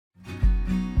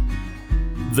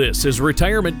This is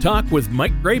Retirement Talk with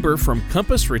Mike Graber from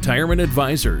Compass Retirement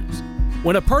Advisors.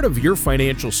 When a part of your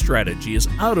financial strategy is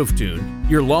out of tune,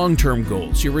 your long-term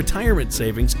goals, your retirement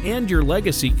savings, and your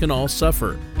legacy can all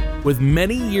suffer. With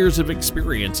many years of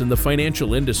experience in the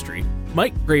financial industry,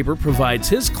 Mike Graber provides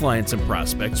his clients and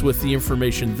prospects with the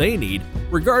information they need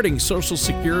regarding Social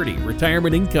Security,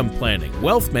 retirement income planning,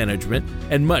 wealth management,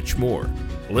 and much more.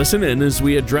 Listen in as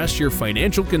we address your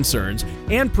financial concerns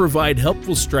and provide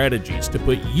helpful strategies to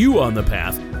put you on the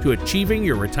path to achieving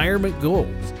your retirement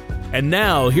goals. And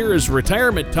now, here is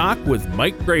Retirement Talk with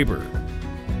Mike Graber.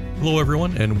 Hello,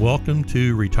 everyone, and welcome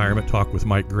to Retirement Talk with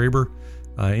Mike Graber.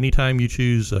 Anytime you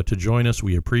choose to join us,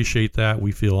 we appreciate that.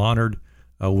 We feel honored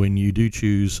when you do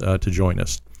choose to join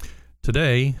us.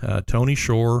 Today, Tony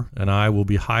Shore and I will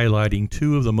be highlighting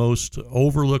two of the most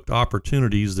overlooked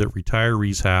opportunities that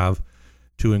retirees have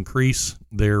to increase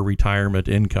their retirement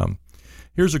income.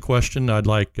 Here's a question I'd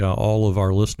like all of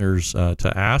our listeners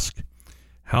to ask.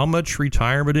 How much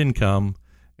retirement income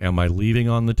am I leaving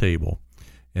on the table?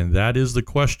 And that is the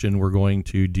question we're going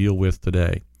to deal with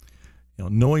today.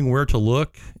 Knowing where to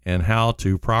look and how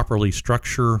to properly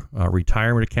structure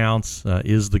retirement accounts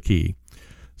is the key.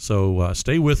 So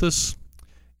stay with us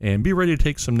and be ready to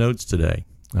take some notes today.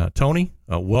 Tony,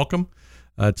 welcome.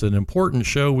 It's an important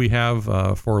show we have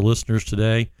for our listeners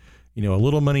today. A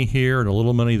little money here and a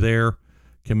little money there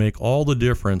can make all the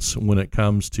difference when it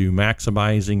comes to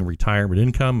maximizing retirement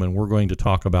income, and we're going to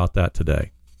talk about that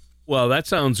today. Well, that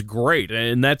sounds great,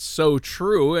 and that's so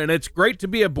true, and it's great to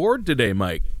be aboard today,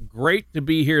 Mike. Great to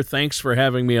be here. Thanks for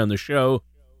having me on the show.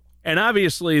 And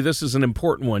obviously, this is an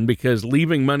important one because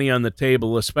leaving money on the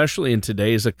table, especially in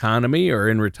today's economy or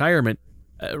in retirement,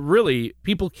 really,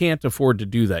 people can't afford to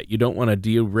do that. You don't want to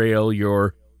derail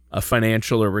your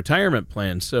financial or retirement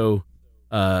plan. So,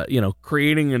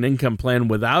 creating an income plan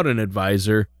without an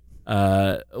advisor,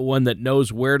 one that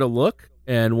knows where to look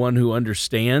and one who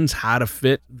understands how to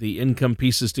fit the income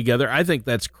pieces together, I think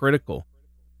that's critical.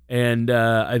 And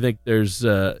I think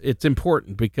it's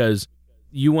important because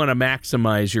you want to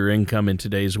maximize your income in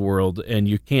today's world, and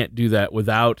you can't do that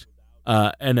without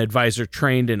an advisor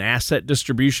trained in asset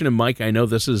distribution. And Mike, I know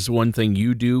this is one thing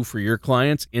you do for your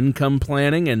clients, income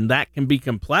planning, and that can be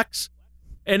complex.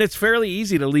 And it's fairly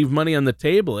easy to leave money on the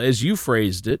table. As you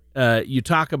phrased it, you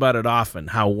talk about it often,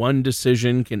 how one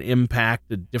decision can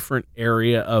impact a different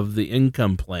area of the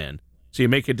income plan. So you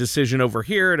make a decision over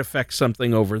here, it affects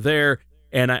something over there.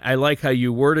 And I like how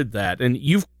you worded that. And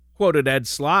you've quoted Ed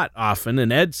Slott often,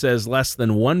 and Ed says less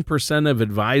than 1% of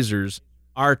advisors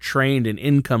are trained in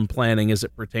income planning as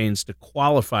it pertains to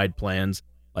qualified plans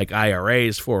like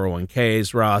IRAs,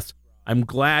 401ks, Roths. I'm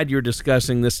glad you're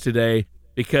discussing this today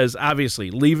because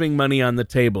obviously leaving money on the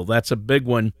table, that's a big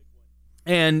one.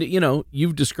 And,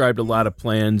 you've described a lot of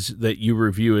plans that you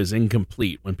review as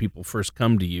incomplete when people first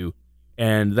come to you.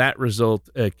 And that result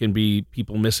can be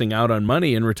people missing out on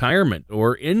money in retirement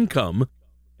or income.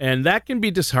 And that can be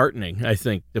disheartening, I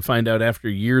think, to find out after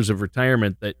years of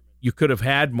retirement that you could have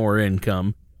had more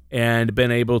income and been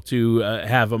able to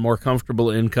have a more comfortable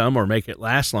income or make it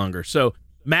last longer. So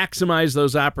maximize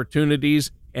those opportunities.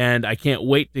 And I can't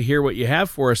wait to hear what you have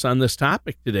for us on this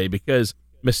topic today because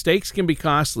mistakes can be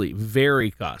costly, very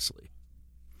costly.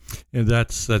 And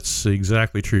that's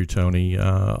exactly true, Tony.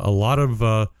 A lot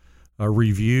of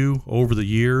review over the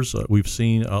years. We've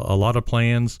seen a lot of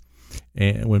plans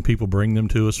and when people bring them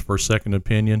to us for a second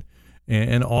opinion.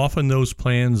 And often those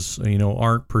plans,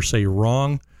 aren't per se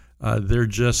wrong. They're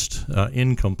just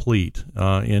incomplete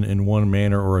in one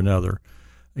manner or another.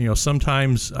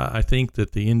 Sometimes I think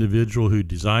that the individual who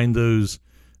designed those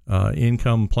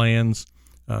income plans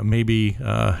maybe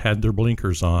had their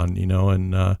blinkers on,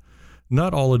 and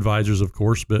not all advisors, of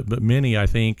course, but many, I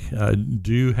think,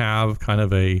 do have kind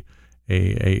of a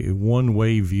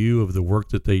one-way view of the work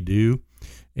that they do.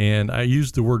 And I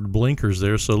used the word blinkers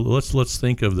there, so let's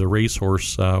think of the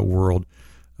racehorse world.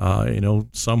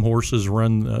 Some horses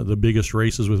run the biggest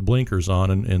races with blinkers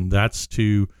on, and that's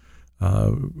to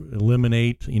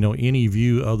eliminate, any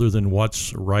view other than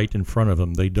what's right in front of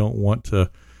them. They don't want to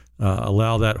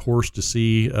allow that horse to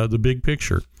see the big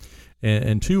picture.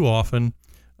 And too often,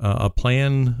 a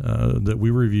plan that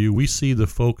we review, we see the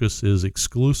focus is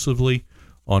exclusively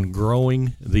on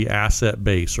growing the asset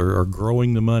base or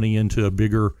growing the money into a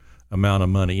bigger amount of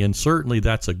money. And certainly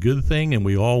that's a good thing, and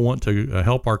we all want to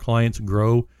help our clients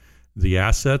grow the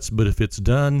assets. But if it's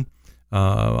done,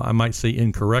 I might say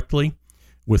incorrectly,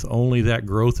 with only that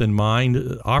growth in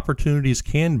mind, opportunities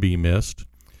can be missed,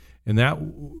 and that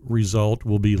result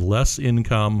will be less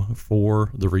income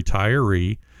for the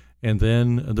retiree and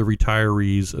then the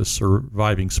retiree's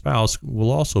surviving spouse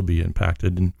will also be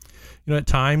impacted. And at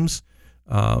times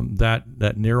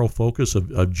that narrow focus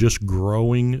of just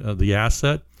growing the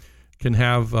asset can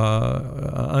have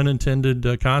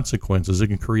unintended consequences. It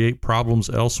can create problems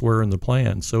elsewhere in the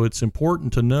plan. So it's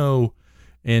important to know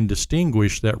and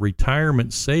distinguish that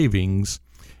retirement savings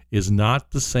is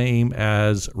not the same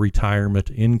as retirement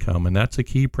income. And that's a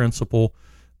key principle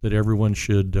that everyone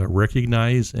should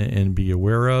recognize and be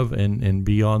aware of and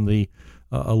be on the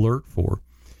alert for.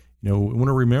 We want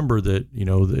to remember that,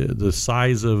 the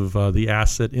size of the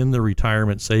asset in the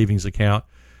retirement savings account,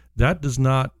 that does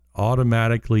not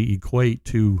automatically equate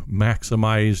to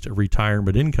maximized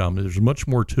retirement income. There's much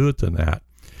more to it than that.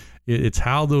 It's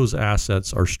how those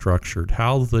assets are structured,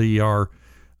 how they are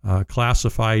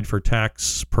classified for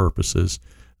tax purposes.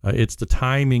 It's the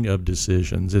timing of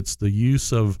decisions. It's the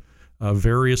use of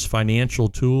various financial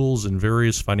tools and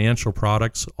various financial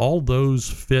products. All those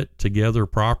fit together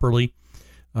properly.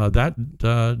 That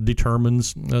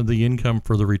determines the income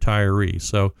for the retiree.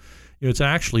 So it's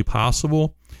actually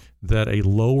possible that a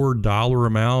lower dollar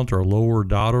amount or lower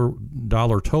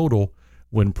dollar total,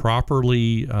 when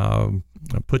properly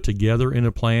put together in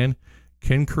a plan,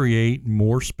 can create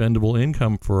more spendable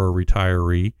income for a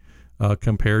retiree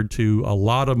compared to a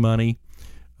lot of money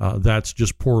that's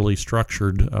just poorly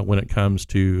structured when it comes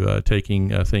to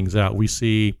taking things out. We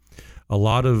see a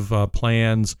lot of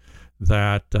plans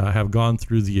that have gone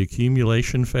through the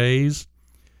accumulation phase.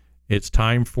 It's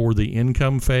time for the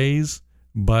income phase,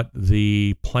 but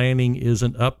the planning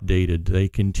isn't updated. They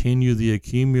continue the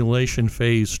accumulation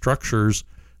phase structures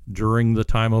during the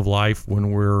time of life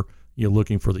when we're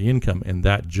looking for the income, and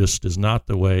that just is not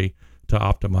the way to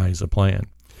optimize a plan.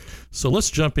 So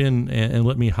let's jump in and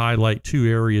let me highlight two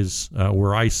areas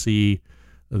where I see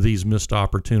these missed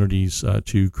opportunities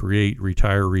to create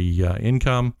retiree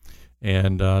income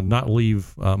and not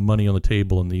leave money on the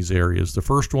table in these areas. The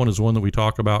first one is one that we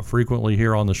talk about frequently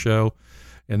here on the show,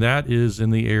 and that is in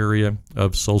the area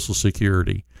of Social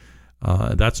Security.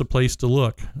 That's a place to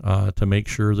look to make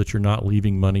sure that you're not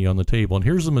leaving money on the table. And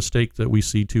here's a mistake that we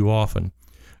see too often.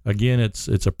 Again,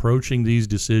 it's approaching these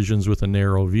decisions with a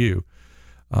narrow view.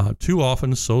 Too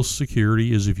often, Social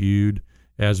Security is viewed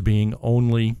as being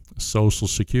only Social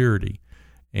Security.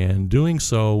 And doing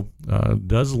so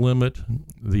does limit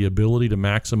the ability to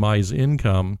maximize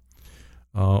income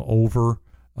over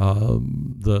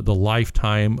the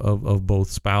lifetime of both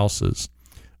spouses.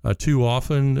 Too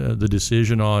often, the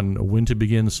decision on when to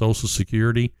begin Social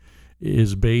Security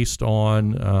is based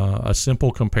on a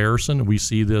simple comparison. We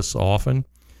see this often.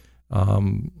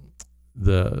 The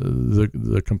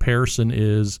comparison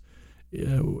is,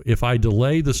 if I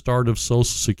delay the start of Social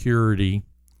Security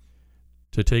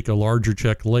to take a larger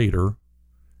check later,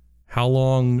 how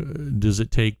long does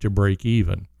it take to break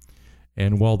even?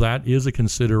 And while that is a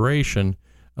consideration,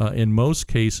 in most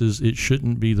cases, it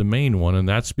shouldn't be the main one, and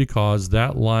that's because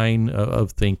that line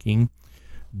of thinking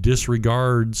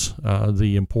disregards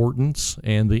the importance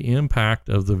and the impact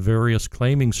of the various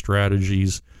claiming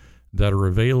strategies that are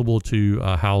available to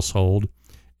a household,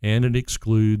 and it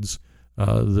excludes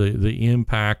the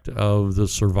impact of the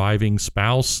surviving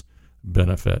spouse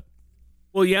benefit.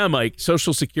 Well, yeah, Mike,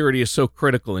 Social Security is so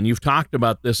critical, and you've talked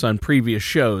about this on previous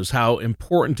shows, how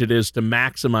important it is to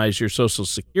maximize your Social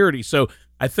Security. So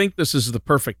I think this is the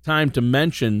perfect time to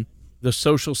mention the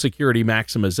Social Security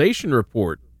Maximization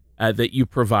Report that you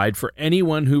provide for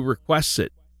anyone who requests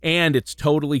it. And it's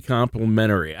totally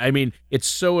complimentary. I mean, it's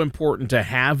so important to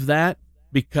have that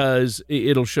because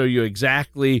it'll show you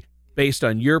exactly, based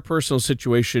on your personal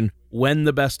situation, when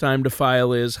the best time to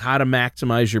file is, how to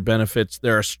maximize your benefits.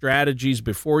 There are strategies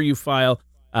before you file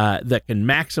that can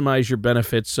maximize your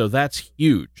benefits, so that's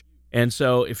huge. And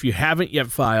so if you haven't yet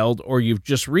filed or you've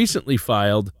just recently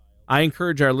filed, I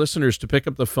encourage our listeners to pick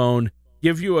up the phone,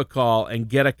 give you a call, and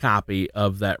get a copy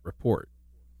of that report.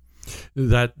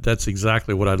 That's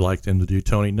exactly what I'd like them to do,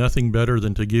 Tony. Nothing better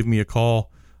than to give me a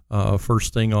call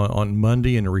first thing on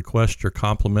Monday and request your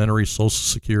complimentary Social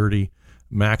Security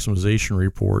Maximization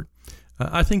Report.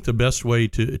 I think the best way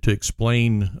to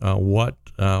explain what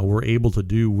we're able to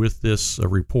do with this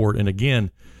report, and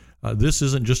again, this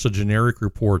isn't just a generic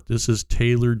report. This is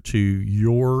tailored to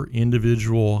your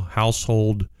individual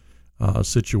household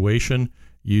situation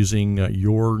using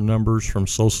your numbers from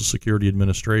Social Security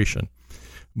Administration.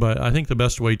 But I think the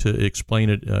best way to explain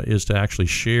it is to actually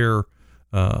share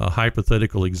a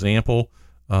hypothetical example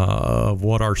of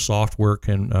what our software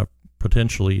can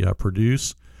potentially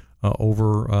produce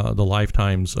over the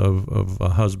lifetimes of a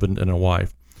husband and a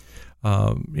wife.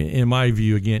 In my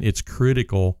view, again, it's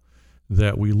critical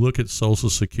that we look at Social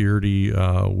Security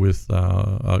with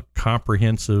a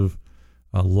comprehensive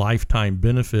lifetime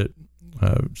benefit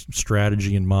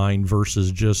strategy in mind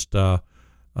versus just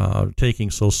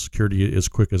taking Social Security as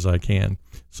quick as I can.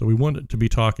 So we want to be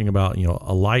talking about,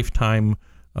 a lifetime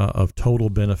of total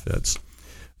benefits.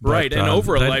 Right, and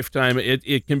over a lifetime,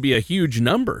 it can be a huge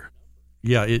number.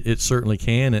 Yeah, it certainly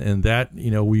can, and that,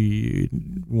 we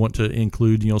want to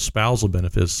include, spousal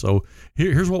benefits. So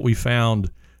here's what we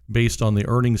found based on the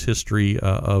earnings history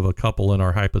of a couple in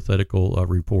our hypothetical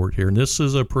report here. And this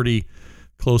is a pretty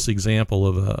close example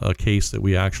of a case that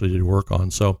we actually did work on.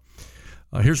 So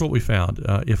here's what we found.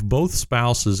 If both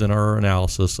spouses in our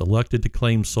analysis elected to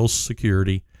claim Social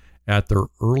Security at their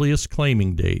earliest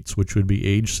claiming dates, which would be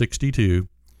age 62,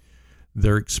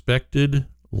 their expected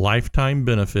lifetime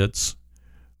benefits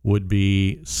would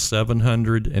be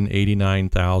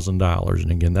 $789,000.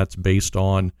 And again, that's based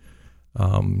on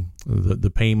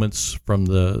the payments from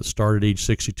the start at age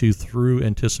 62 through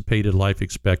anticipated life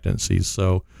expectancies.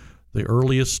 So the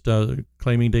earliest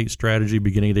claiming date strategy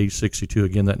beginning at age 62,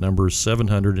 again, that number is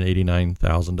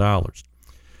 $789,000.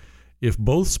 If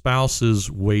both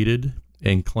spouses waited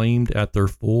and claimed at their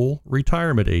full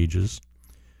retirement ages,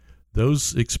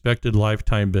 those expected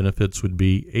lifetime benefits would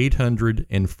be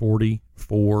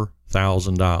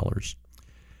 $844,000.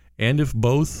 And if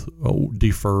both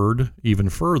deferred even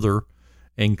further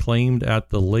and claimed at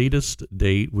the latest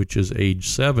date, which is age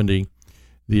 70,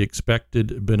 the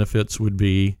expected benefits would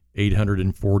be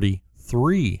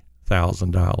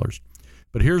 $843,000.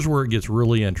 But here's where it gets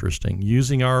really interesting.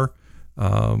 Using our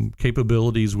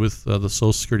capabilities with the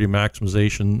Social Security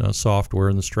maximization software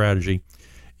and the strategy,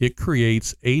 it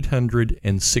creates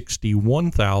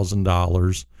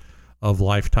 $861,000 of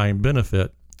lifetime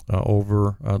benefit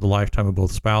over the lifetime of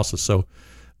both spouses. So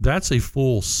that's a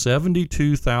full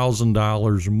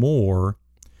 $72,000 more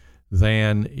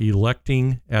than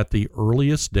electing at the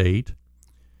earliest date.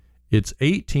 It's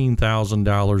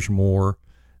 $18,000 more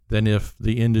than if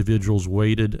the individuals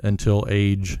waited until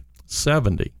age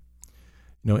 70.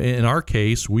 In our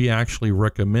case, we actually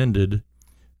recommended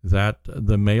that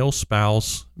the male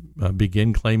spouse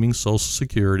begin claiming Social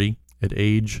Security at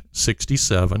age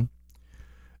 67.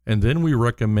 And then we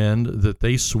recommend that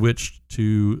they switch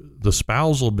to the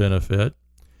spousal benefit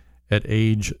at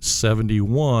age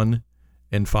 71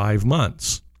 and 5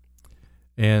 months.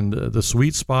 And the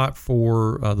sweet spot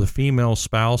for the female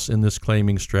spouse in this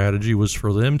claiming strategy was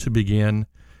for them to begin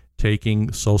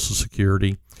taking Social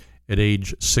Security at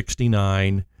age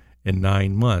 69 and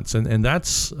 9 months. And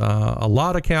that's a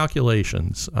lot of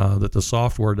calculations that the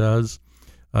software does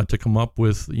to come up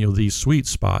with, these sweet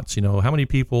spots. How many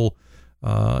people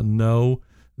know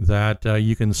that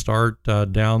you can start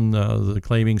down the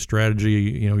claiming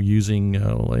strategy, using,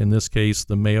 in this case,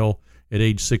 the male at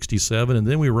age 67, and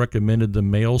then we recommended the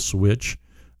male switch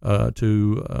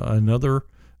to another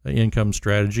income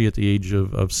strategy at the age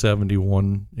of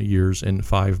 71 years and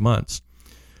 5 months.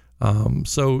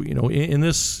 So, in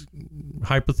this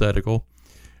hypothetical,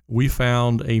 we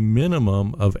found a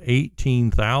minimum of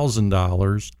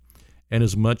 $18,000 and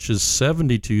as much as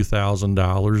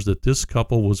 $72,000 that this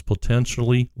couple was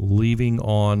potentially leaving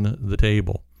on the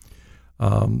table.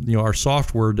 Our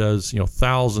software does,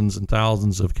 thousands and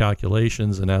thousands of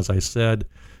calculations. And as I said,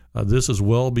 this is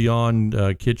well beyond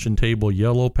kitchen table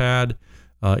yellow pad.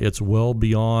 It's well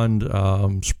beyond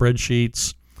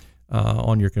spreadsheets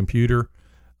on your computer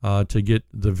to get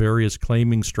the various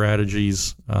claiming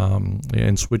strategies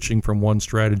and switching from one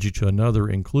strategy to another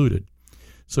included.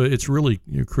 So it's really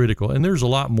critical. And there's a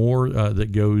lot more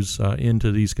that goes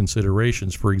into these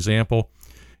considerations. For example,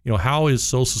 how is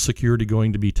Social Security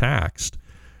going to be taxed?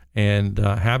 And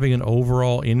having an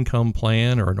overall income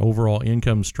plan or an overall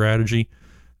income strategy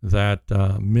that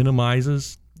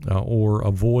minimizes or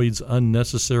avoids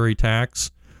unnecessary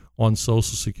tax on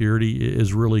Social Security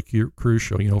is really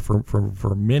crucial.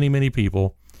 For many, many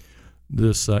people,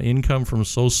 this income from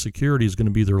Social Security is going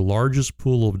to be their largest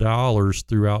pool of dollars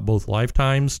throughout both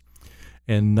lifetimes,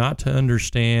 and not to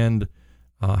understand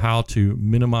how to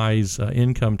minimize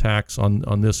income tax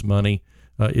on this money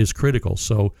is critical.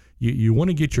 So you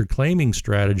want to get your claiming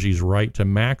strategies right to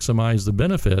maximize the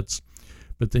benefits,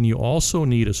 but then you also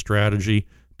need a strategy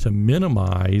to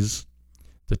minimize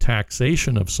the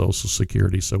taxation of Social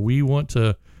Security. So we want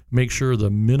to make sure the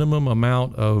minimum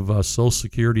amount of Social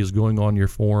Security is going on your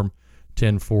Form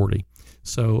 1040.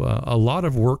 So a lot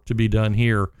of work to be done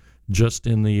here just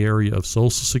in the area of Social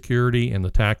Security and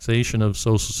the taxation of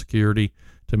Social Security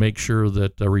to make sure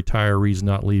that retirees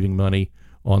not leaving money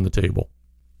on the table.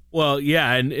 Well,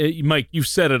 yeah, and Mike, you've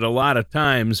said it a lot of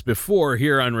times before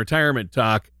here on Retirement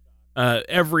Talk.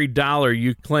 every dollar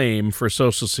you claim for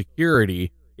Social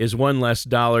Security is one less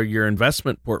dollar your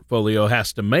investment portfolio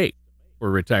has to make for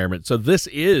retirement. So this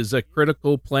is a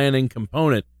critical planning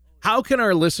component. How can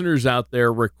our listeners out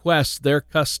there request their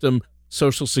custom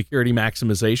Social Security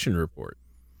maximization report?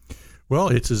 Well,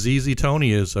 it's as easy,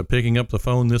 Tony, as picking up the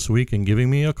phone this week and giving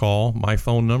me a call. My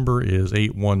phone number is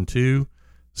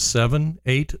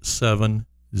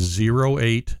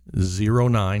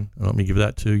 812-787-0809. Let me give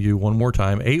that to you one more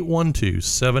time,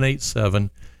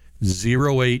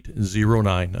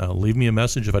 812-787-0809. Leave me a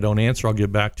message. If I don't answer, I'll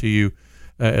get back to you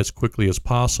as quickly as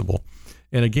possible.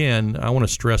 And again, I want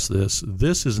to stress this.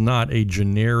 This is not a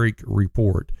generic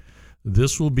report.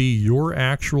 This will be your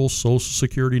actual Social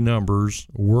Security numbers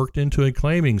worked into a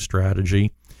claiming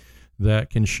strategy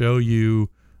that can show you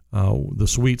the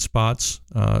sweet spots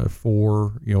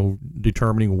for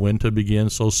determining when to begin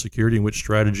Social Security and which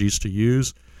strategies to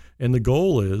use. And the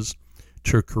goal is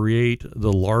to create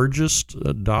the largest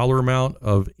dollar amount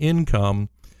of income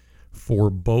for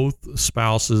both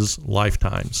spouses'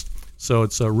 lifetimes. So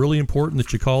it's really important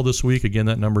that you call this week. Again,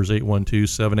 that number is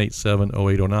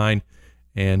 812-787-0809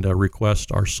 and request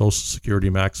our Social Security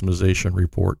maximization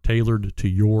report tailored to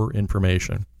your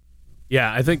information.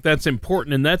 Yeah, I think that's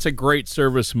important, and that's a great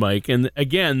service, Mike. And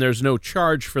again, there's no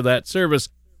charge for that service.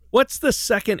 What's the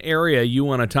second area you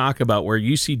want to talk about where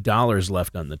you see dollars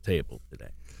left on the table today?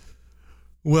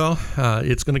 Well,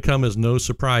 it's going to come as no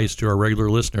surprise to our regular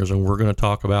listeners, and we're going to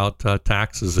talk about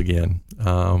taxes again.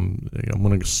 I'm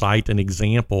going to cite an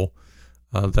example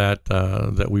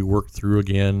that we worked through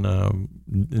again,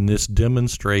 and this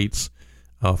demonstrates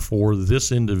for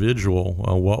this individual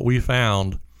what we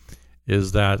found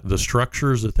is that the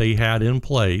structures that they had in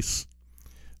place,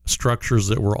 structures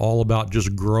that were all about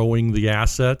just growing the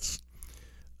assets,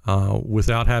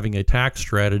 without having a tax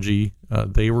strategy,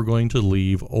 they were going to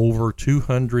leave over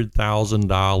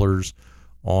 $200,000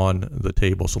 on the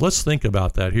table. So let's think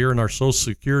about that. Here in our Social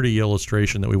Security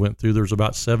illustration that we went through, there's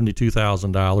about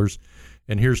 $72,000,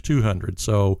 and here's $200,000.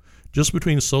 So just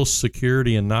between Social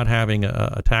Security and not having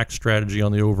a tax strategy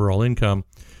on the overall income,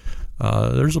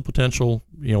 there's a potential,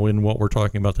 in what we're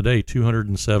talking about today,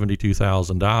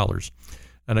 $272,000.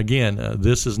 And again,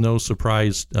 this is no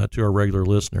surprise to our regular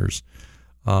listeners.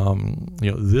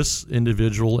 This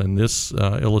individual in this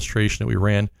illustration that we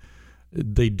ran,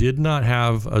 they did not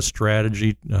have a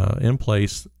strategy in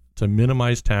place to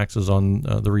minimize taxes on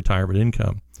the retirement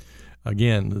income.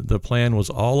 Again, the plan was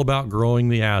all about growing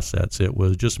the assets. It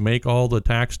was just make all the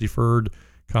tax deferred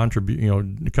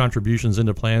contributions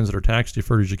into plans that are tax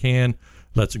deferred as you can.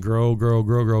 Let's grow,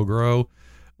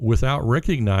 without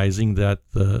recognizing that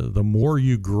the more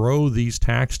you grow these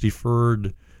tax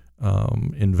deferred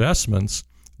investments,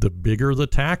 the bigger the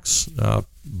tax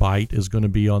bite is going to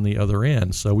be on the other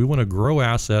end. So we want to grow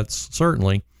assets,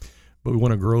 certainly, but we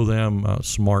want to grow them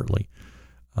smartly.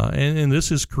 And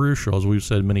this is crucial, as we've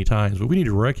said many times, but we need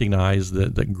to recognize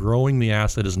that growing the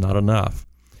asset is not enough.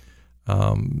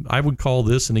 I would call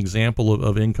this an example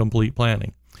of incomplete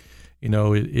planning.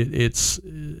 It's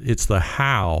the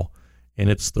how and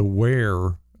it's the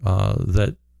where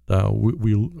that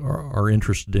we are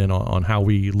interested in on how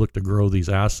we look to grow these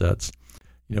assets.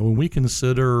 When we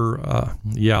consider,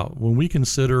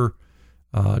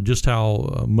 just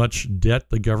how much debt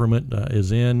the government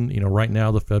is in, right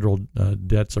now the federal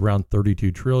debt's around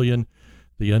 $32 trillion.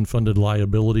 The unfunded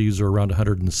liabilities are around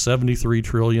 $173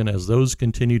 trillion. As those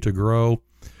continue to grow,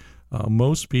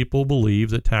 most people believe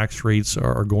that tax rates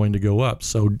are going to go up.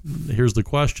 So here's the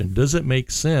question. Does it make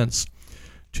sense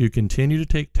to continue to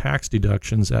take tax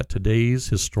deductions at today's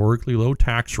historically low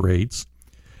tax rates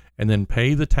and then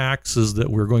pay the taxes that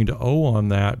we're going to owe on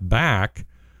that back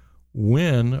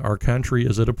when our country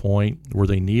is at a point where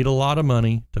they need a lot of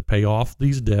money to pay off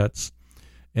these debts,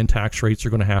 and tax rates are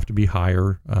going to have to be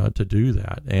higher to do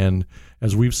that? And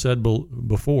as we've said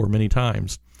before many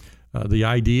times, the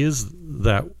idea is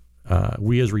that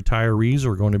we as retirees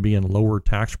are going to be in lower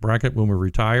tax bracket when we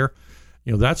retire.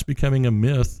 That's becoming a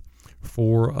myth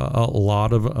for a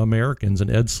lot of Americans, and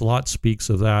Ed Slott speaks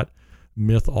of that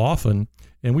myth often.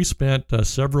 And we spent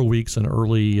several weeks in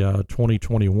early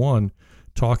 2021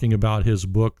 talking about his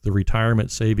book, The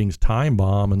Retirement Savings Time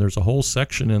Bomb, and there's a whole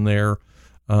section in there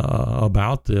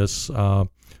about this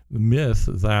myth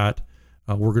that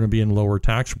we're going to be in lower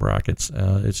tax brackets.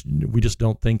 We just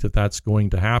don't think that that's going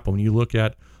to happen. When you look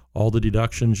at all the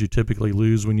deductions you typically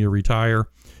lose when you retire,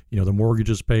 the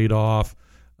mortgage is paid off,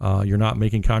 you're not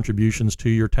making contributions to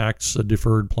your tax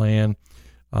deferred plan.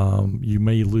 You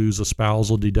may lose a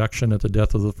spousal deduction at the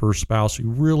death of the first spouse. You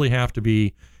really have to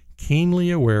be keenly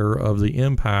aware of the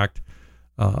impact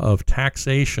of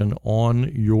taxation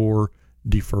on your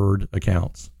deferred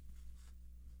accounts.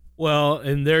 Well,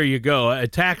 and there you go.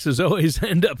 Taxes always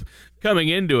end up coming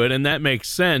into it, and that makes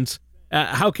sense.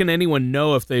 How can anyone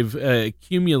know if they've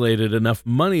accumulated enough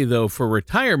money, though, for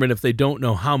retirement if they don't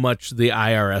know how much the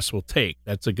IRS will take?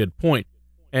 That's a good point.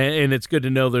 And it's good to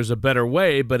know there's a better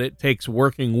way, but it takes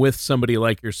working with somebody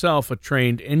like yourself, a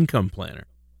trained income planner.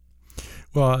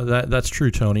 Well, that's true,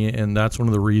 Tony, and that's one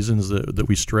of the reasons that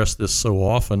we stress this so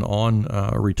often on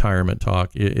Retirement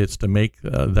Talk. It's to make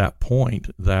that point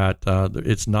that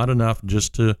it's not enough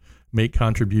just to make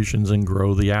contributions and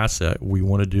grow the asset. We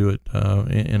want to do it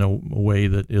in a way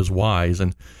that is wise.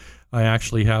 And I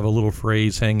actually have a little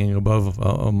phrase hanging above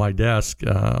on my desk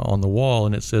on the wall,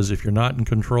 and it says, if you're not in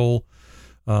control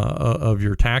of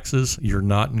your taxes, you're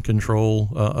not in control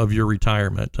of your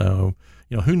retirement.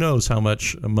 Who knows how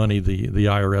much money the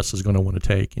IRS is going to want to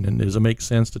take? And does it make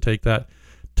sense to take that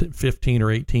 15 or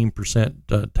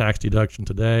 18% tax deduction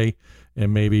today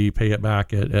and maybe pay it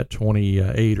back at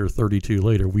 28 or 32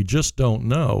 later? We just don't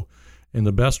know. And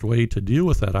the best way to deal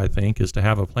with that, I think, is to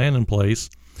have a plan in place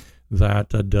that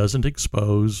doesn't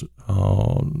expose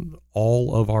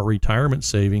all of our retirement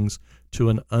savings to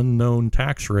an unknown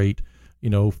tax rate,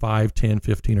 5, 10,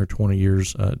 15, or 20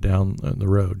 years down the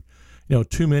road.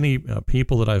 Too many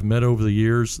people that I've met over the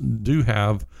years do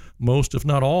have most, if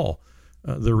not all,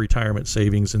 the retirement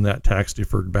savings in that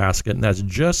tax-deferred basket, and that's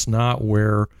just not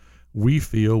where we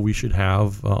feel we should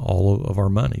have all of our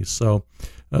money. So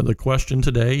the question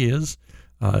today is,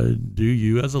 do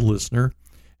you as a listener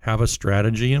have a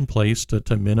strategy in place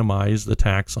to minimize the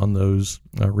tax on those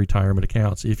retirement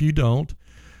accounts? If you don't,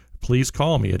 please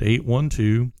call me at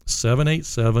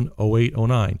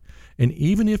 812-787-0809. And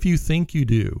even if you think you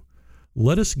do,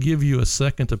 let us give you a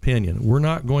second opinion. We're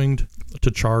not going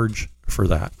to charge for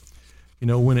that.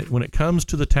 When it comes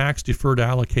to the tax deferred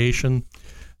allocation,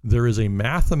 there is a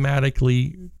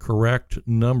mathematically correct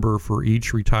number for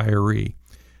each retiree.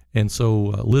 And so,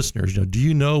 listeners, do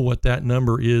you know what that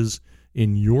number is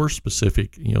in your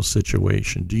specific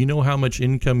situation? Do you know how much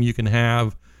income you can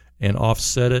have and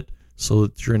offset it so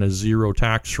that you're in a zero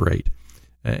tax rate?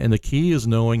 And the key is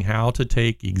knowing how to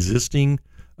take existing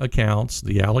accounts,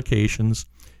 the allocations,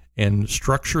 and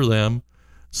structure them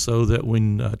so that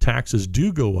when taxes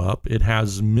do go up, it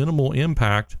has minimal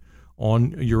impact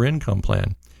on your income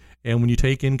plan. And when you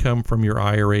take income from your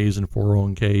IRAs and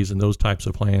 401ks and those types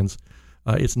of plans,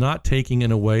 it's not taking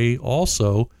in a way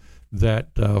also that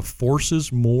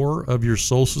forces more of your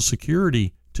Social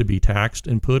Security to be taxed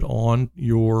and put on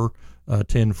your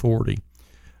 1040.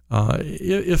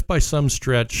 If by some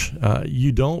stretch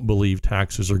you don't believe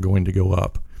taxes are going to go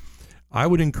up, I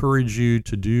would encourage you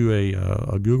to do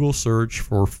a Google search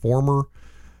for former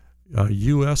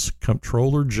U.S.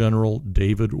 Comptroller General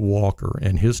David Walker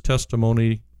and his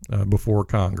testimony before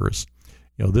Congress.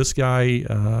 This guy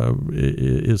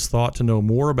is thought to know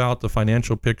more about the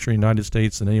financial picture in the United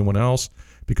States than anyone else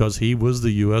because he was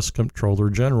the U.S. Comptroller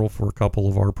General for a couple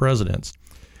of our presidents.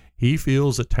 He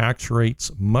feels that tax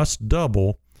rates must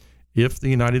double if the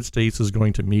United States is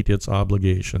going to meet its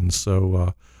obligations.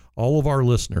 So all of our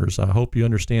listeners, I hope you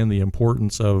understand the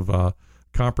importance of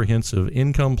comprehensive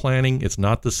income planning. It's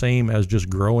not the same as just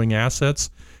growing assets.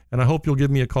 And I hope you'll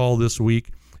give me a call this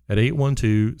week at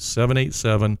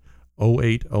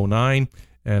 812-787-0809.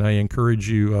 And I encourage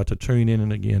you to tune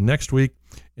in again next week.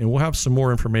 And we'll have some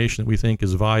more information that we think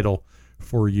is vital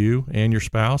for you and your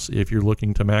spouse if you're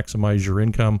looking to maximize your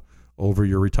income over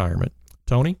your retirement.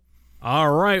 Tony?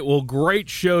 All right. Well, great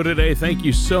show today. Thank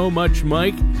you so much,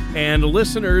 Mike. And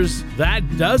listeners,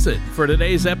 that does it for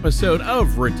today's episode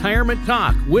of Retirement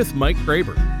Talk with Mike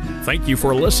Graber. Thank you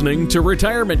for listening to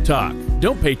Retirement Talk.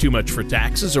 Don't pay too much for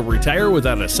taxes or retire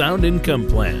without a sound income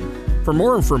plan. For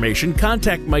more information,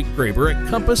 contact Mike Graber at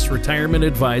Compass Retirement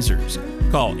Advisors.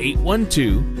 Call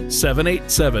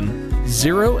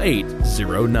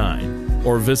 812-787-0809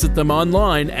 or visit them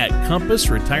online at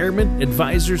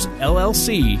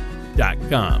compassretirementadvisorsllc.com.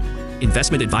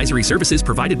 Investment advisory services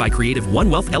provided by Creative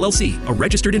One Wealth LLC, a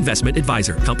registered investment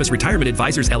advisor. Compass Retirement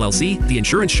Advisors LLC, The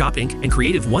Insurance Shop Inc., and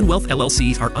Creative One Wealth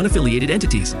LLC are unaffiliated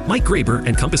entities. Mike Graber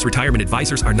and Compass Retirement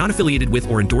Advisors are not affiliated with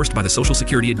or endorsed by the Social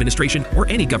Security Administration or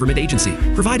any government agency.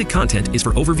 Provided content is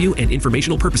for overview and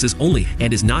informational purposes only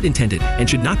and is not intended and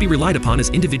should not be relied upon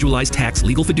as individualized tax,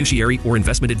 legal, fiduciary, or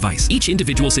investment advice. Each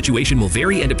individual situation will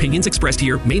vary and opinions expressed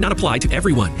here may not apply to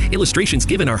everyone. Illustrations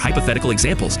given are hypothetical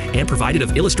examples and provided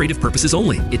of illustrative purposes purposes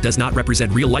only. It does not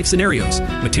represent real-life scenarios.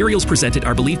 Materials presented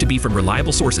are believed to be from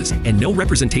reliable sources, and no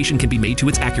representation can be made to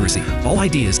its accuracy. All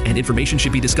ideas and information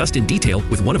should be discussed in detail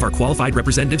with one of our qualified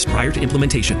representatives prior to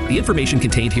implementation. The information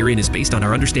contained herein is based on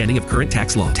our understanding of current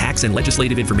tax law. Tax and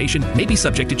legislative information may be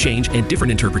subject to change and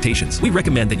different interpretations. We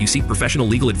recommend that you seek professional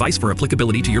legal advice for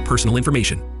applicability to your personal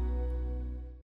information.